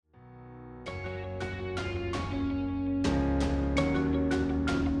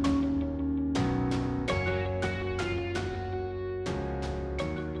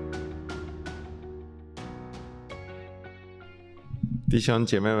弟兄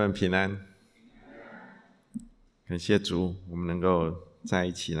姐妹们平安，感谢主，我们能够在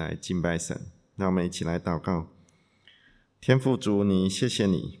一起来敬拜神。让我们一起来祷告。天父主，你谢谢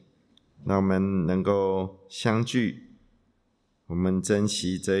你，让我们能够相聚，我们珍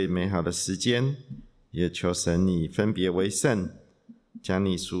惜这美好的时间，也求神你分别为圣，将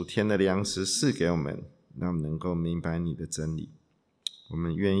你属天的粮食赐给我们，让我们能够明白你的真理。我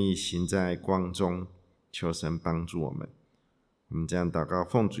们愿意行在光中，求神帮助我们。我们这样祷告，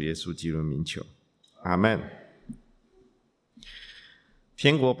奉主耶稣基督的名求，阿们。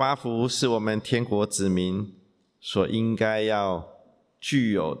天国八福是我们天国子民所应该要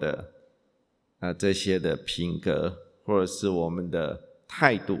具有的这些的品格，或者是我们的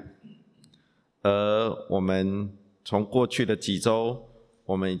态度。而我们从过去的几周，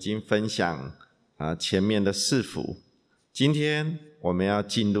我们已经分享前面的4福，今天我们要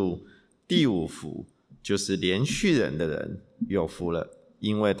进入第5福，就是怜恤人的人有福了，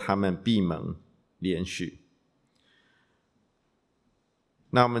因为他们必蒙怜恤。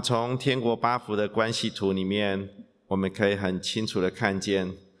那我们从天国8福的关系图里面，我们可以很清楚的看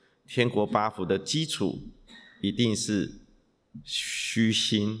见，天国8福的基础一定是虚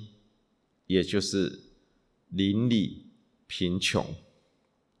心，也就是邻里贫穷。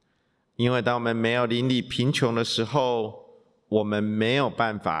因为当我们没有邻里贫穷的时候，我们没有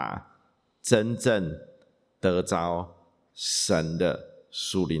办法真正得着神的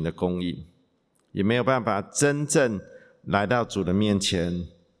属灵的供应，也没有办法真正来到主的面前，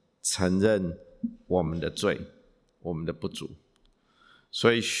承认我们的罪，我们的不足。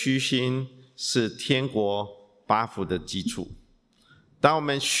所以虚心是天国8福的基础。当我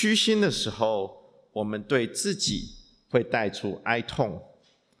们虚心的时候，我们对自己会带出哀痛，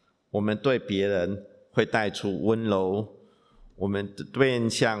我们对别人会带出温柔，我们面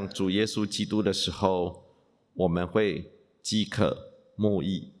向主耶稣基督的时候，我们会饥渴慕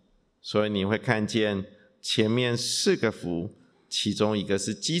义。所以你会看见前面4个福，其中1个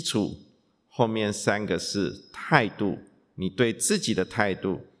是基础，后面3个是态度，你对自己的态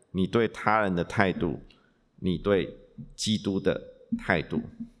度，你对他人的态度，你对基督的态度。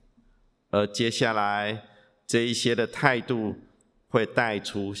而接下来这一些的态度会带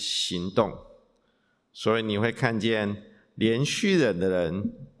出行动。所以你会看见怜恤人的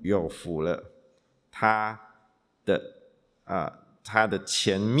人有福了，他的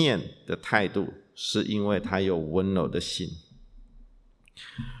前面的态度是因为他有温柔的心。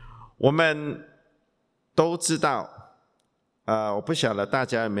我们都知道我不晓得大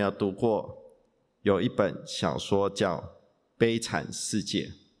家有没有读过，有一本小说叫《悲惨世界》，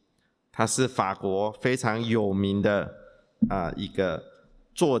它是法国非常有名的一个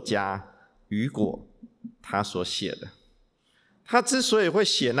作家雨果他所写的。他之所以会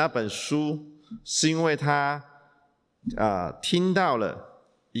写那本书，是因为他听到了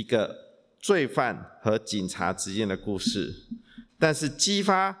一个罪犯和警察之间的故事，但是激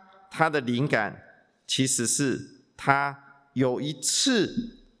发他的灵感其实是他有一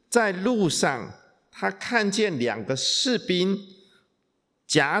次在路上，他看见2个士兵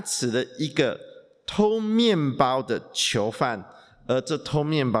夹持了一个偷面包的囚犯，而这偷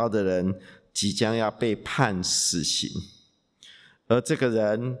面包的人即将要被判死刑。而这个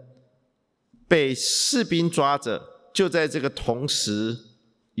人被士兵抓着，就在这个同时，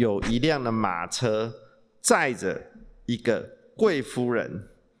有一辆的马车载着一个贵夫人，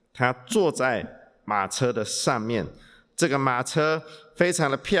她坐在马车的上面。这个马车非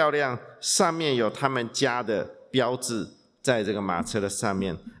常的漂亮，上面有他们家的标志在这个马车的上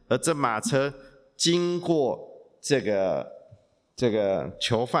面。而这马车经过这个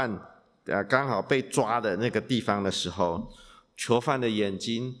囚犯刚好被抓的那个地方的时候，囚犯的眼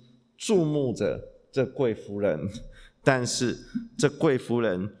睛注目着这贵夫人，但是这贵夫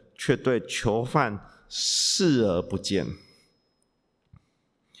人却对囚犯视而不见。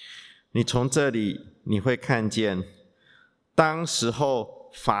你从这里你会看见，当时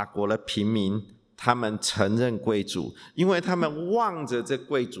候法国的平民他们承认贵族，因为他们望着这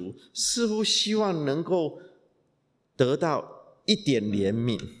贵族，似乎希望能够得到一点怜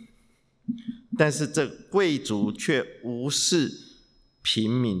悯，但是这贵族却无视平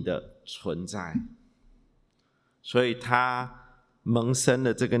民的存在。所以他萌生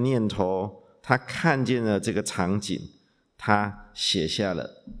了这个念头，他看见了这个场景，他写下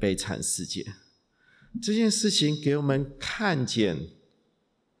了《悲惨世界》。这件事情给我们看见，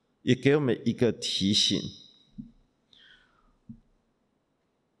也给我们一个提醒，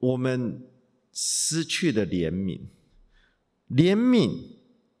我们失去了怜悯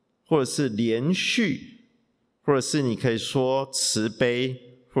或者是怜恤，或者是你可以说慈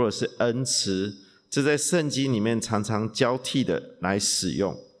悲，或者是恩慈，这在圣经里面常常交替的来使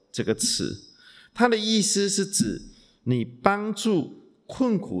用这个词。它的意思是指你帮助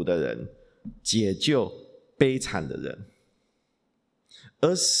困苦的人，解救悲惨的人。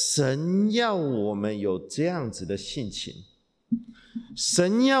而神要我们有这样子的性情，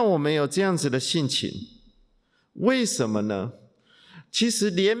神要我们有这样子的性情，为什么呢？其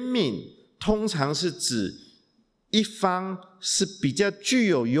实怜悯通常是指一方是比较具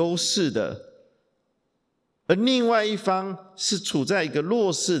有优势的，而另外一方是处在一个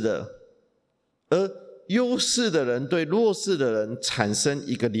弱势的，而优势的人对弱势的人产生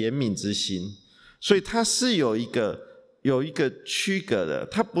一个怜悯之心，所以它是有一个区隔的，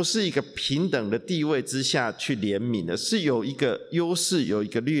它不是一个平等的地位之下去怜悯的，是有一个优势有一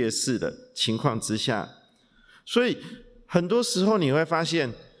个劣势的情况之下。所以很多时候你会发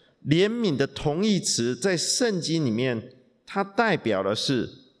现怜悯的同义词在圣经里面，它代表的是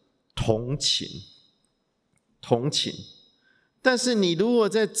同情。但是你如果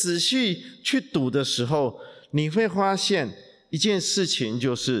在仔细去读的时候，你会发现一件事情，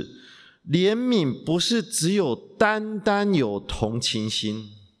就是怜悯不是只有单单有同情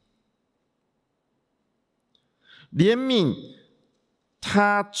心，怜悯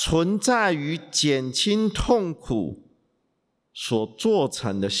它存在于减轻痛苦所做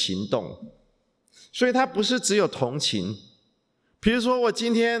成的行动，所以它不是只有同情。比如说我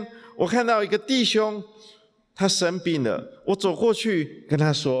今天我看到一个弟兄他生病了，我走过去跟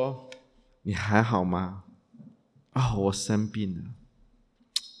他说，你还好吗？我生病了，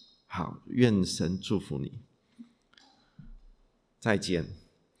好，愿神祝福你，再见。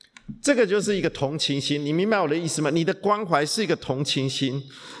这个就是一个同情心，你明白我的意思吗？你的关怀是一个同情心，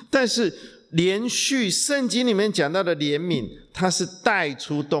但是连续圣经里面讲到的怜悯，它是带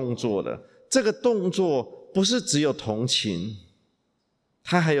出动作的，这个动作不是只有同情，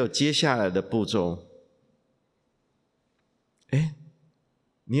它还有接下来的步骤。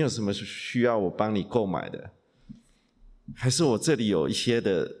你有什么需要我帮你购买的？还是我这里有一些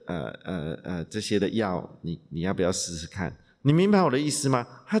的这些的药，你要不要试试看？你明白我的意思吗？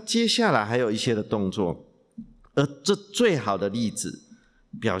他接下来还有一些的动作，而这最好的例子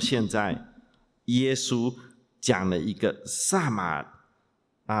表现在耶稣讲了一个撒玛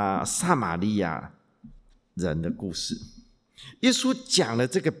利亚人的故事。耶稣讲的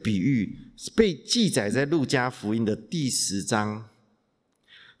这个比喻被记载在路加福音的第10章。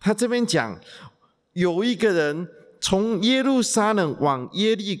他这边讲，有一个人从耶路撒冷往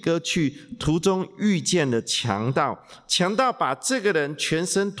耶利哥去，途中遇见了强盗，强盗把这个人全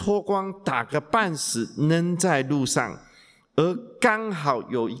身脱光，打个半死，扔在路上。而刚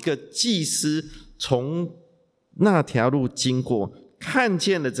好有一个祭司从那条路经过，看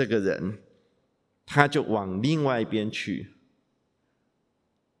见了这个人，他就往另外一边去。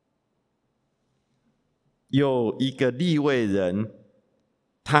有一个利未人，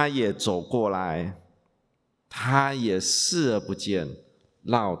他也走过来，他也视而不见，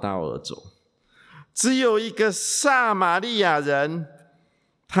绕道而走。只有一个撒玛利亚人，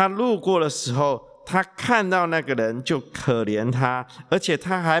他路过的时候，他看到那个人就可怜他，而且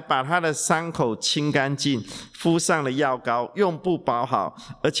他还把他的伤口清干净，敷上了药膏，用布包好，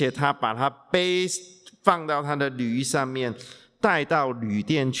而且他把他放到他的驴上面，带到旅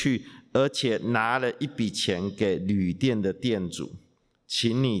店去，而且拿了一笔钱给旅店的店主，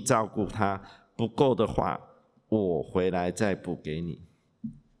请你照顾他，不够的话我回来再补给你。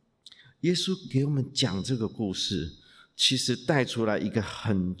耶稣给我们讲这个故事，其实带出来一个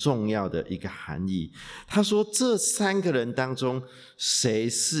很重要的一个含义。他说这3个人当中，谁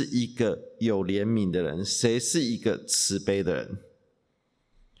是一个有怜悯的人，谁是一个慈悲的人？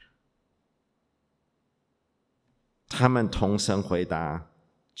他们同声回答，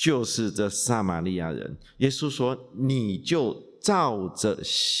就是这撒玛利亚人。耶稣说，你就照着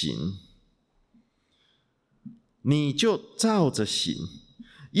行，你就照着行。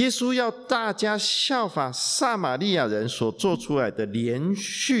耶稣要大家效法撒玛利亚人所做出来的连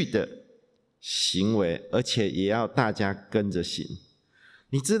续的行为，而且也要大家跟着行。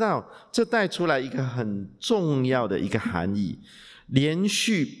你知道，这带出来一个很重要的一个含义，连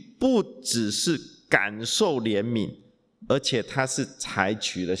续不只是感受怜悯，而且他是采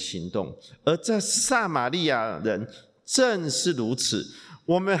取了行动。而这撒玛利亚人正是如此。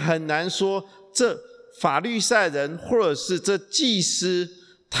我们很难说这法律赛人或者是这祭司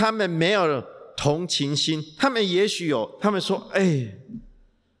他们没有同情心，他们也许有，他们说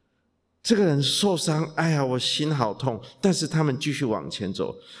这个人受伤，我心好痛，但是他们继续往前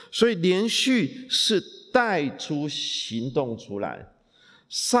走。所以连续是带出行动出来。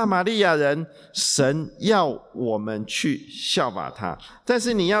撒玛利亚人，神要我们去效法他。但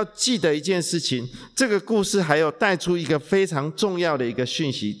是你要记得一件事情，这个故事还有带出一个非常重要的一个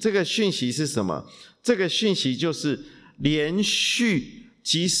讯息。这个讯息是什么？这个讯息就是连续，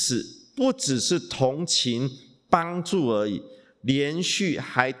即使不只是同情帮助而已，连续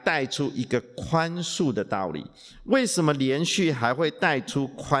还带出一个宽恕的道理。为什么连续还会带出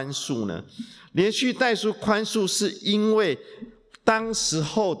宽恕呢？连续带出宽恕是因为当时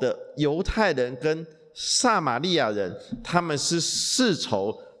候的犹太人跟撒玛利亚人，他们是世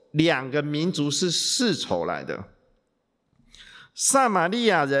仇，两个民族是世仇来的。撒玛利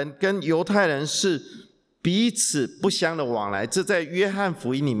亚人跟犹太人是彼此不相的往来，这在约翰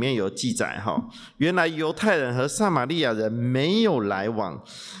福音里面有记载。原来犹太人和撒玛利亚人没有来往，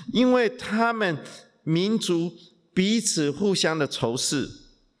因为他们民族彼此互相的仇视。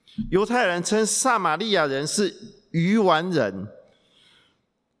犹太人称撒玛利亚人是愚顽人，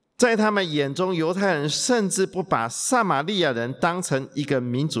在他们眼中，犹太人甚至不把撒玛利亚人当成一个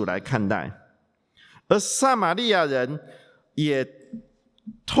民族来看待，而撒玛利亚人也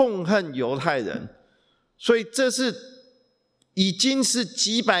痛恨犹太人，所以这是已经是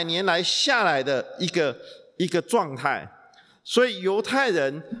几百年来下来的一个状态。所以犹太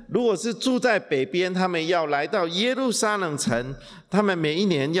人如果是住在北边，他们要来到耶路撒冷城，他们每一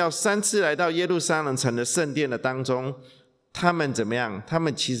年要3次来到耶路撒冷城的圣殿的当中，他们怎么样？他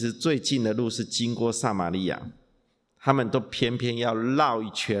们其实最近的路是经过撒玛利亚，他们都偏偏要绕一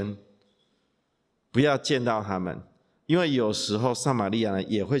圈，不要见到他们，因为有时候撒玛利亚人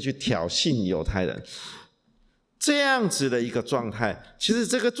也会去挑衅犹太人。这样子的一个状态，其实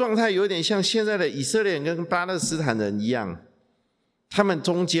这个状态有点像现在的以色列人跟巴勒斯坦人一样，他们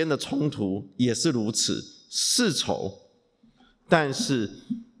中间的冲突也是如此，世仇。但是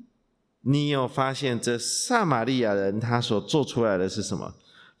你有发现这撒玛利亚人他所做出来的是什么？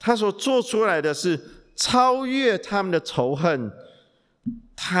他所做出来的是超越他们的仇恨，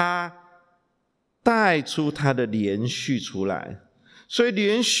他带出他的连续出来。所以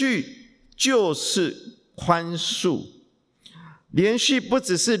连续就是宽恕，连续不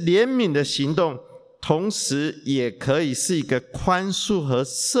只是怜悯的行动，同时也可以是一个宽恕和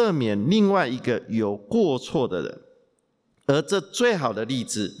赦免另外一个有过错的人。而这最好的例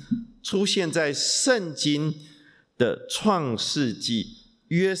子出现在圣经的创世纪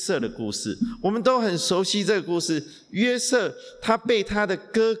约瑟的故事。我们都很熟悉这个故事，约瑟他被他的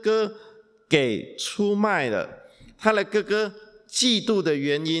哥哥给出卖了，他的哥哥嫉妒的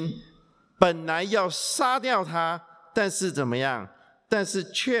原因本来要杀掉他，但是怎么样？但是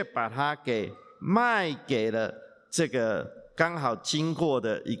却把他给卖给了这个刚好经过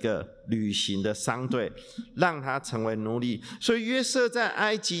的一个旅行的商队，让他成为奴隶。所以约瑟在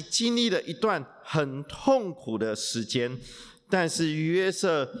埃及经历了一段很痛苦的时间，但是约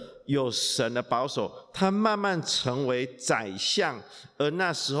瑟有神的保守，他慢慢成为宰相。而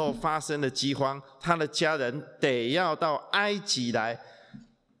那时候发生了饥荒，他的家人得要到埃及来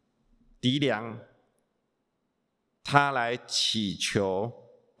籴粮，他来祈求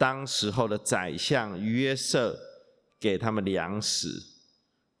当时候的宰相约瑟给他们粮食。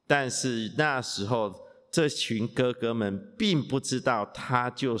但是那时候这群哥哥们并不知道他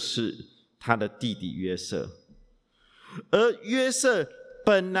就是他的弟弟约瑟，而约瑟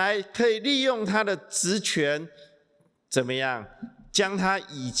本来可以利用他的职权怎么样，将他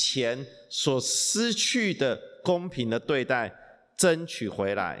以前所失去的公平的对待争取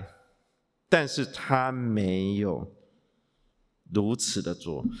回来，但是他没有如此的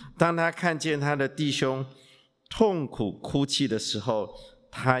做。当他看见他的弟兄痛苦哭泣的时候，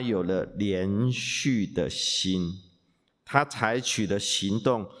他有了连续的心，他采取的行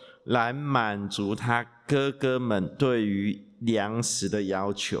动来满足他哥哥们对于粮食的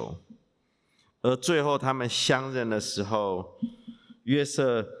要求。而最后他们相认的时候，约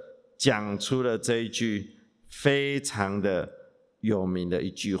瑟讲出了这一句非常的有名的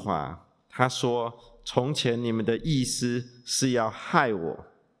一句话，他说：从前你们的意思是要害我，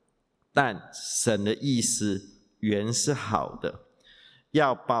但神的意思原是好的，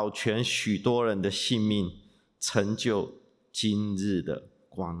要保全许多人的性命，成就今日的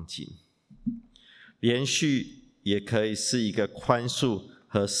光景。连续也可以是一个宽恕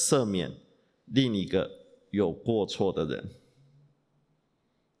和赦免另一个有过错的人，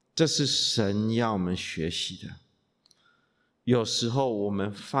这是神要我们学习的。有时候我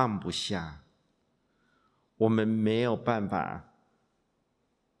们放不下，我们没有办法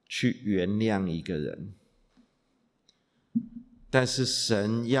去原谅一个人，但是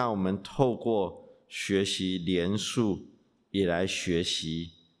神要我们透过学习怜恕也来学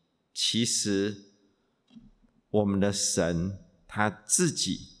习，其实我们的神他自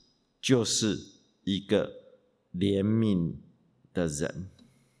己就是一个怜悯的人。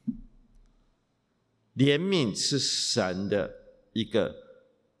怜悯是神的一个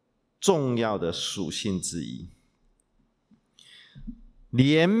重要的属性之一。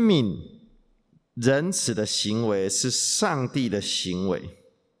怜悯、仁慈的行为是上帝的行为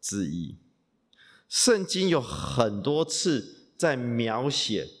之一。圣经有很多次在描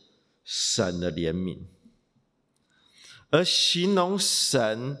写神的怜悯，而形容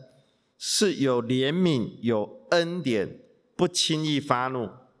神是有怜悯、有恩典、不轻易发怒、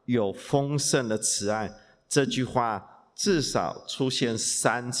有丰盛的慈爱，这句话至少出现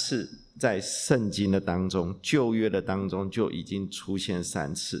3次，在圣经的当中，旧约的当中就已经出现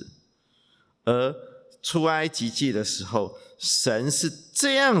3次。而出埃及记的时候，神是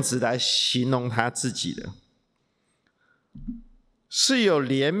这样子来形容他自己的，是有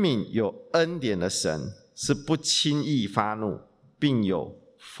怜悯、有恩典的神，是不轻易发怒，并有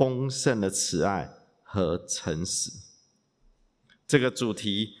丰盛的慈爱和诚实。这个主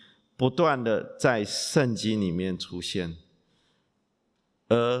题不断的在圣经里面出现，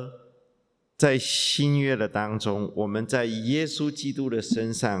而在新约的当中，我们在耶稣基督的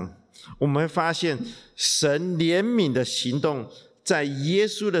身上，我们会发现神怜悯的行动在耶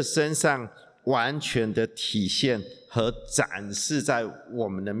稣的身上完全的体现和展示在我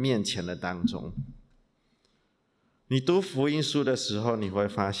们的面前的当中。你读福音书的时候，你会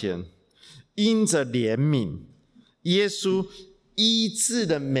发现因着怜悯，耶稣医治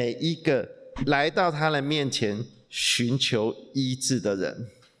了每一个来到他的面前寻求医治的人。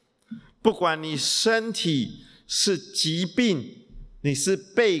不管你身体是疾病，你是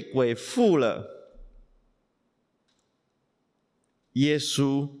被鬼附了，耶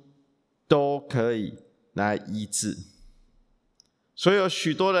稣都可以来医治。所以有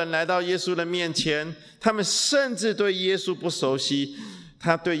许多人来到耶稣的面前，他们甚至对耶稣不熟悉，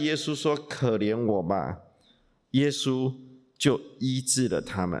他对耶稣说：可怜我吧。耶稣就医治了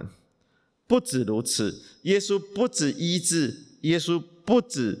他们。不止如此，耶稣不止医治，耶稣不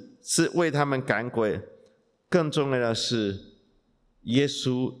只是为他们赶鬼，更重要的是耶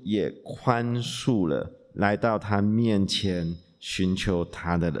稣也宽恕了来到他面前寻求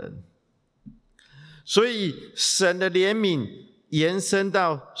他的人。所以神的怜悯延伸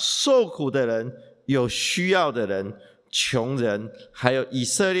到受苦的人、有需要的人、穷人，还有以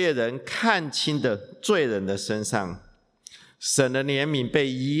色列人看轻的罪人的身上。神的怜悯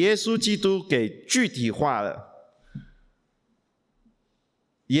被耶稣基督给具体化了。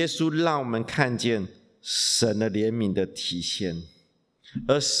耶稣让我们看见神的怜悯的体现，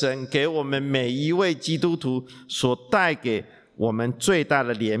而神给我们每一位基督徒所带给我们最大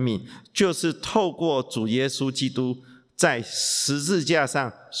的怜悯，就是透过主耶稣基督在十字架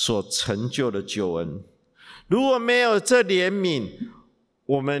上所成就的救恩。如果没有这怜悯，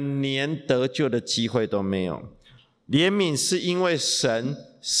我们连得救的机会都没有。怜悯是因为神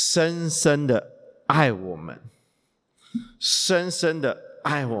深深的爱我们，深深的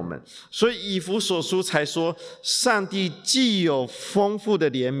爱我们，所以以弗所书才说，上帝既有丰富的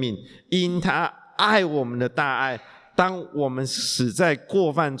怜悯，因他爱我们的大爱，当我们死在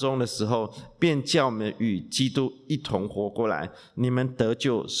过犯中的时候，便叫我们与基督一同活过来。你们得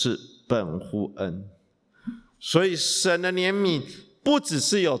救是本乎恩。所以神的怜悯不只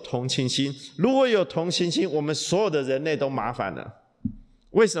是有同情心，如果有同情心，我们所有的人类都麻烦了。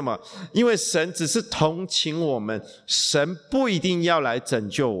为什么？因为神只是同情我们，神不一定要来拯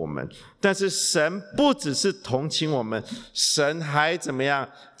救我们。但是神不只是同情我们，神还怎么样？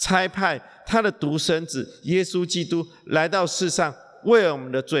差派他的独生子耶稣基督来到世上，为了我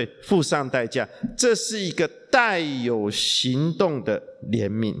们的罪付上代价。这是一个带有行动的怜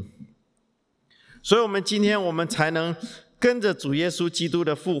悯。所以今天我们才能跟着主耶稣基督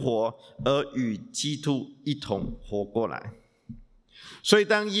的复活，而与基督一同活过来。所以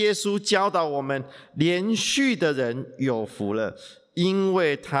当耶稣教导我们，怜恤的人有福了，因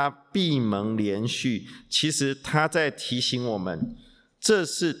为他必蒙怜恤，其实他在提醒我们，这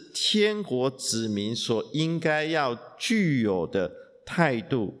是天国子民所应该要具有的态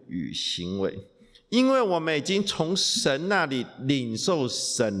度与行为。因为我们已经从神那里领受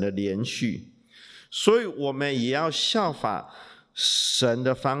神的怜恤，所以我们也要效法神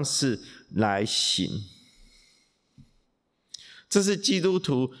的方式来行。这是基督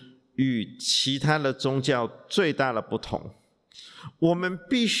徒与其他的宗教最大的不同。我们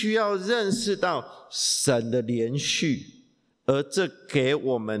必须要认识到神的怜恤，而这给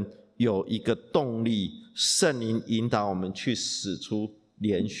我们有一个动力，圣灵引导我们去使出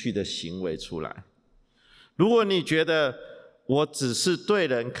怜恤的行为出来。如果你觉得我只是对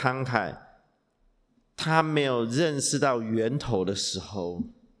人慷慨，他没有认识到源头的时候，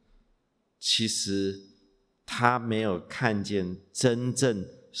其实他没有看见真正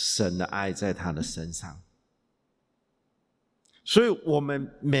神的爱在他的身上。所以我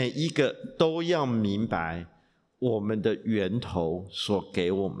们每一个都要明白我们的源头所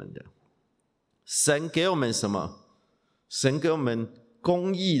给我们的。神给我们什么？神给我们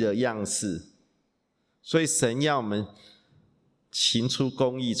公义的样式，所以神要我们行出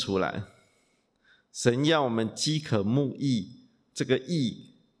公义出来。神要我们饥渴慕义，这个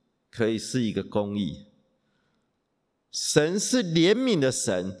义可以是一个公义。神是怜悯的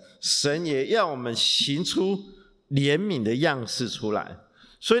神，神也要我们行出怜悯的样式出来。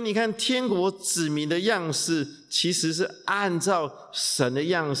所以你看，天国子民的样式其实是按照神的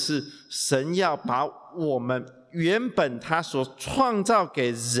样式，神要把我们原本他所创造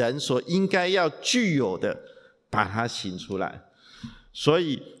给人所应该要具有的，把它行出来。所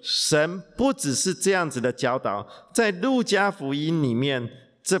以神不只是这样子的教导，在路加福音里面，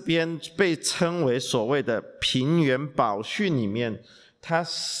这边被称为所谓的平原宝训里面，他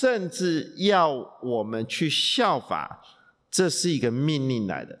甚至要我们去效法，这是一个命令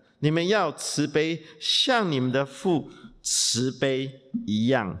来的。你们要慈悲，像你们的父慈悲一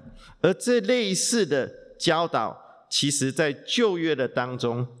样。而这类似的教导，其实在旧约的当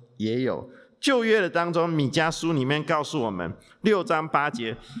中也有。旧约的当中，米迦书里面告诉我们6章8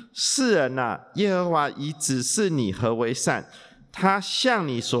节，世人啊，耶和华已指示你何为善，他向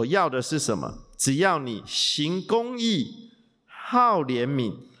你所要的是什么？只要你行公义，好怜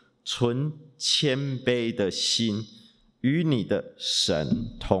悯，存谦卑的心，与你的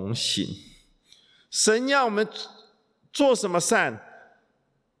神同行。神要我们做什么善？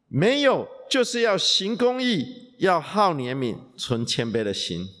没有，就是要行公义，要好怜悯，存谦卑的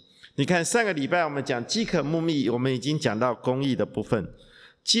心。你看，上个礼拜我们讲饥渴慕义，我们已经讲到公义的部分。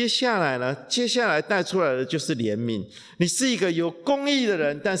接下来带出来的就是怜悯。你是一个有公义的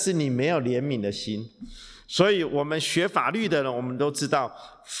人，但是你没有怜悯的心。所以我们学法律的人，我们都知道，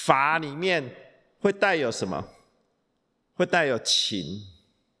法里面会带有什么？会带有情。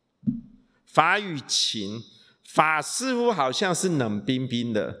法与情，法似乎好像是冷冰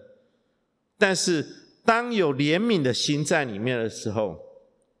冰的，但是当有怜悯的心在里面的时候，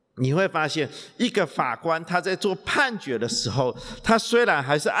你会发现，一个法官他在做判决的时候，他虽然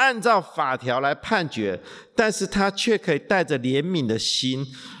还是按照法条来判决，但是他却可以带着怜悯的心，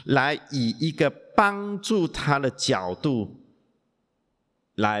来以一个帮助他的角度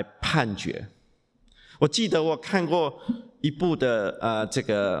来判决。我记得我看过一部的这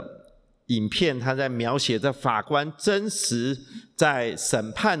个影片，他在描写这法官真实在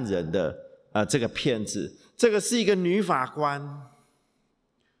审判人的这个片子。这个是一个女法官。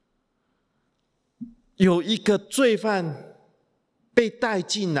有一个罪犯被带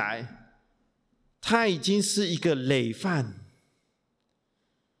进来，他已经是一个累犯，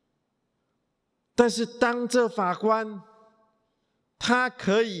但是当这法官他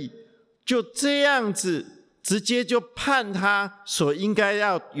可以就这样子直接就判他所应该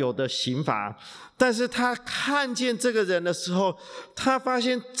要有的刑罚，但是他看见这个人的时候，他发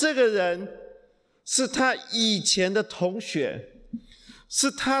现这个人是他以前的同学，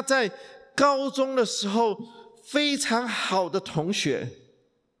是他在高中的时候非常好的同学。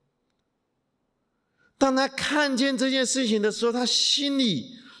当他看见这件事情的时候，他心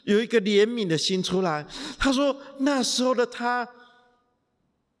里有一个怜悯的心出来。他说那时候的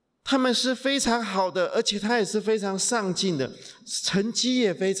他们是非常好的，而且他也是非常上进的，成绩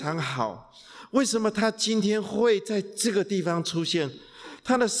也非常好。为什么他今天会在这个地方出现？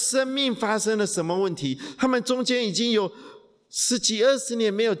他的生命发生了什么问题？他们中间已经有10几20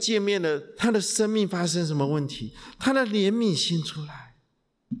年没有见面了，他的生命发生什么问题？他的怜悯心出来，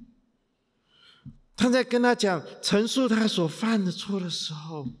他在跟他讲陈述他所犯的错的时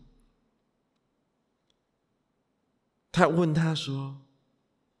候，他问他说，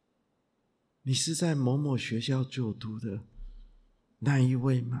你是在某某学校就读的那一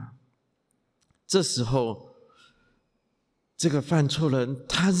位吗？这时候这个犯错人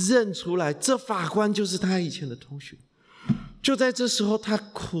他认出来，这法官就是他以前的同学。就在这时候他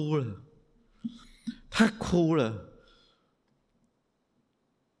哭了，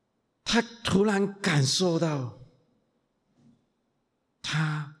他突然感受到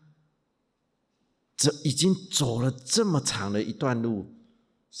他已经走了这么长的一段路，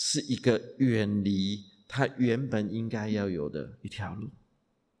是一个远离他原本应该要有的一条路。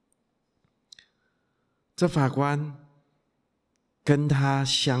这法官跟他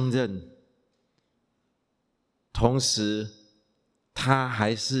相认，同时他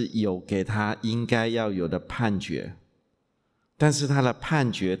还是有给他应该要有的判决，但是他的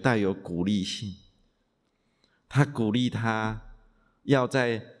判决带有鼓励性，他鼓励他要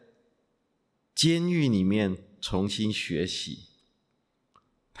在监狱里面重新学习，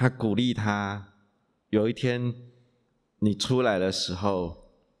他鼓励他有一天你出来的时候，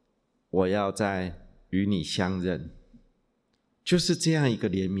我要再与你相认。就是这样一个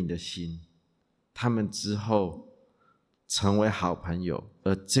怜悯的心，他们之后成为好朋友，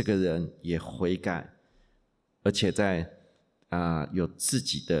而这个人也悔改，而且在有自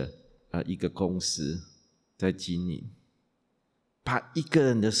己的一个公司在经营，把一个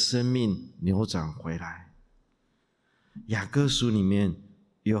人的生命扭转回来。雅各书里面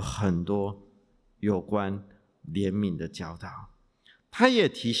有很多有关怜悯的教导，他也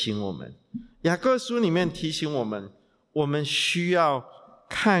提醒我们，雅各书里面提醒我们，我们需要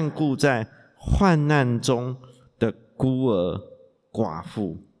看顾在患难中的孤儿寡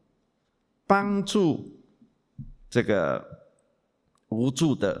妇，帮助这个无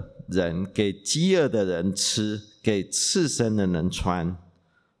助的人，给饥饿的人吃，给赤身的人穿，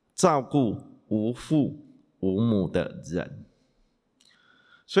照顾无父无母的人。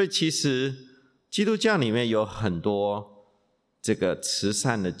所以其实基督教里面有很多这个慈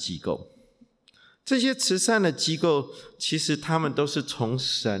善的机构，这些慈善的机构其实他们都是从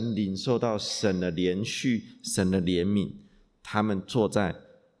神领受到神的怜恤，神的怜悯，他们做在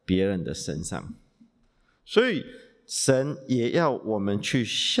别人的身上。所以神也要我们去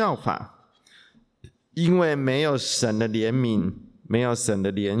效法，因为没有神的怜悯，没有神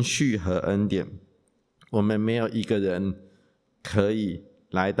的怜恤和恩典，我们没有一个人可以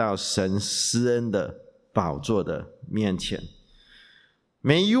来到神施恩的宝座的面前。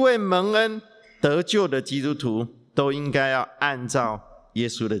每一位蒙恩得救的基督徒都应该要按照耶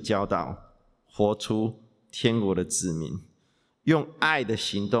稣的教导，活出天国的子民，用爱的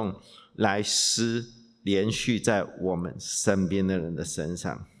行动来施怜恤在我们身边的人的身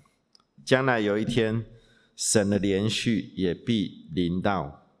上。将来有一天，神的怜恤也必临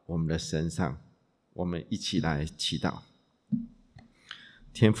到我们的身上。我们一起来祈祷。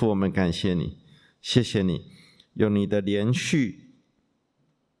天父，我们感谢你，谢谢你用你的怜恤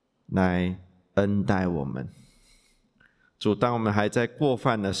来恩待我们。主，当我们还在过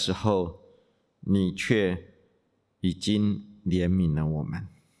犯的时候，你却已经怜悯了我们。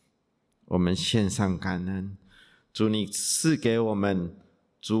我们献上感恩。主，你赐给我们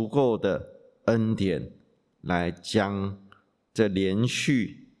足够的恩典，来将这怜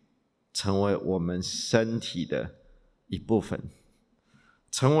恤成为我们身体的一部分，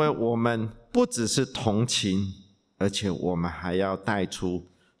成为我们不只是同情，而且我们还要带出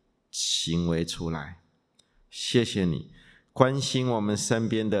行为出来。谢谢你关心我们身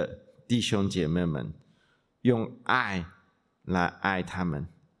边的弟兄姐妹们，用爱来爱他们，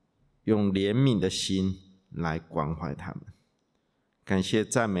用怜悯的心来关怀他们。感谢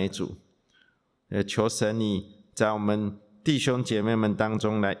赞美主，求神你在我们弟兄姐妹们当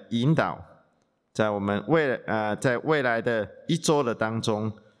中来引导，在我们在未来的一周的当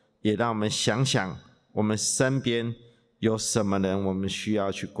中，也让我们想想我们身边有什么人我们需要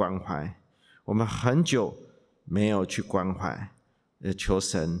去关怀，我们很久没有去关怀，求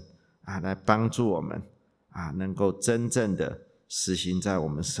神来帮助我们能够真正的实行在我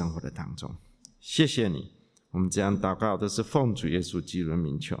们生活的当中。谢谢你，我们这样祷告都是奉主耶稣基督的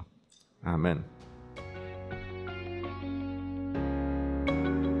名求，阿们。